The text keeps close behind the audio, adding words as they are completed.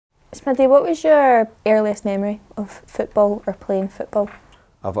Smithy, what was your earliest memory of football or playing football?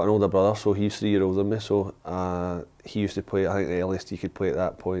 I've got an older brother, so he's 3 years older than me, so he used to play, I think the earliest he could play at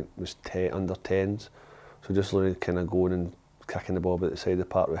that point was under 10s. So just learning kind of going and kicking the ball about the side of the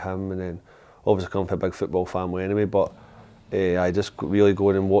park with him, and then obviously coming from a big football family anyway, but I just really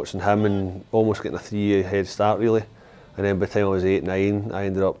going and watching him and almost getting a 3-year head start really. And then by the time I was 8, 9, I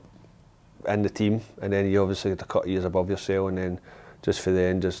ended up in the team, and then you obviously had a couple of years above yourself, and then just for the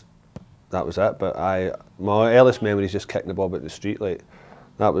end, just that was it. But my earliest memory is just kicking the ball about the street. Like,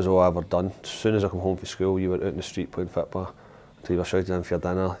 that was all I ever done. As soon as I come home from school, you were out in the street playing football until you were shouting in for your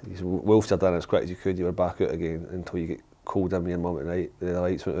dinner. You wolfed your dinner as quick as you could. You were back out again until you get called in with your mum at night. The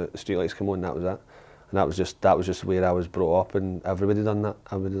lights went out, the street lights come on. That was it. And that was just where I was brought up, and everybody done that.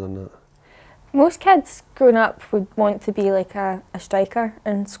 Everybody done that. Most kids growing up would want to be like a striker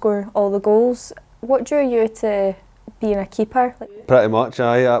and score all the goals. What drew you to being a keeper? Pretty much,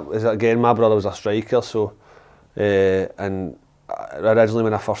 again, my brother was a striker, so and originally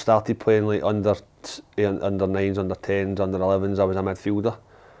when I first started playing like under 9s, under 10s, under 11s, I was a midfielder.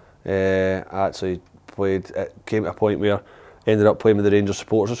 I actually played, it came to a point where I ended up playing with the Rangers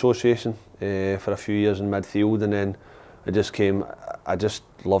Supporters Association for a few years in midfield, and then it just came, I just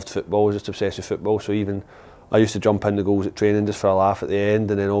loved football, I was just obsessed with football, so even I used to jump in the goals at training just for a laugh at the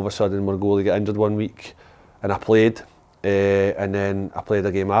end, and then all of a sudden my goalie got injured one week and I played, and then I played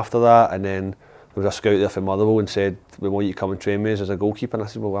a game after that, and then there was a scout there from Motherwell and said, we want you to come and train me as a goalkeeper, and I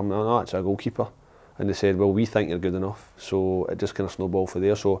said, well, I'm not actually a goalkeeper. And they said, well, we think you're good enough. So it just kind of snowballed from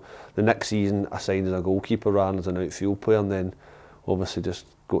there. So the next season I signed as a goalkeeper rather than as an outfield player, and then obviously just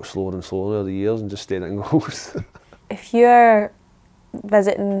got slower and slower over the years and just stayed in goals. If you're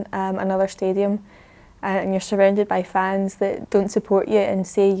visiting another stadium and you're surrounded by fans that don't support you, and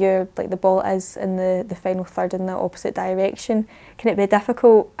say you're like the ball is in the final third in the opposite direction, can it be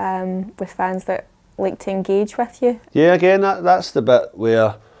difficult with fans that like to engage with you? Yeah, again, that's the bit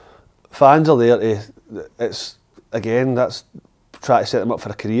where fans are there to, that's try to set them up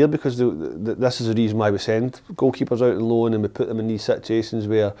for a career, because this is the reason why we send goalkeepers out on loan, and we put them in these situations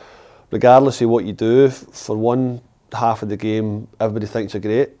where, regardless of what you do, for one half of the game everybody thinks you're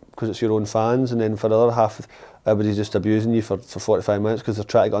great because it's your own fans, and then for the other half everybody's just abusing you for 45 minutes because they're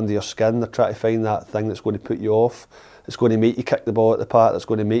trying to get under your skin. They're trying to find that thing that's going to put you off, that's going to make you kick the ball at the park, that's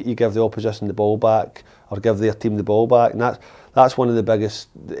going to make you give the opposition the ball back or give their team the ball back, and that's one of the biggest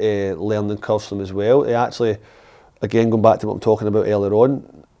learning curves for them as well. They actually, again, going back to what I'm talking about earlier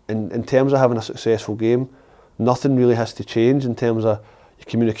on, in terms of having a successful game, nothing really has to change in terms of your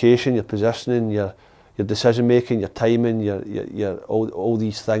communication, your positioning, your decision making, your timing, your all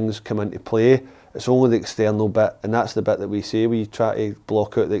these things come into play. It's only the external bit, and that's the bit that we say we try to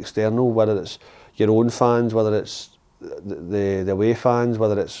block out the external, whether it's your own fans, whether it's the away fans,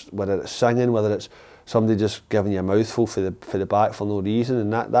 whether it's singing, whether it's somebody just giving you a mouthful for the back for no reason,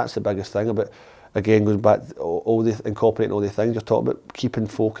 and that's the biggest thing about, again, goes back to incorporating all the things you're talking about, keeping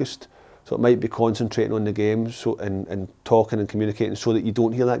focused. So it might be concentrating on the game, so and talking and communicating so that you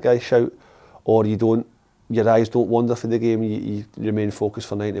don't hear that guy shout, or your eyes don't wander for the game. You remain focused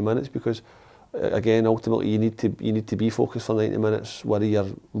for 90 minutes, because again, ultimately you need to be focused for 90 minutes, whether you're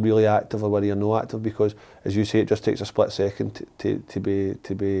really active or whether you're not active, because as you say, it just takes a split second to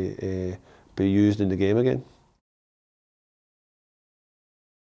be used in the game again.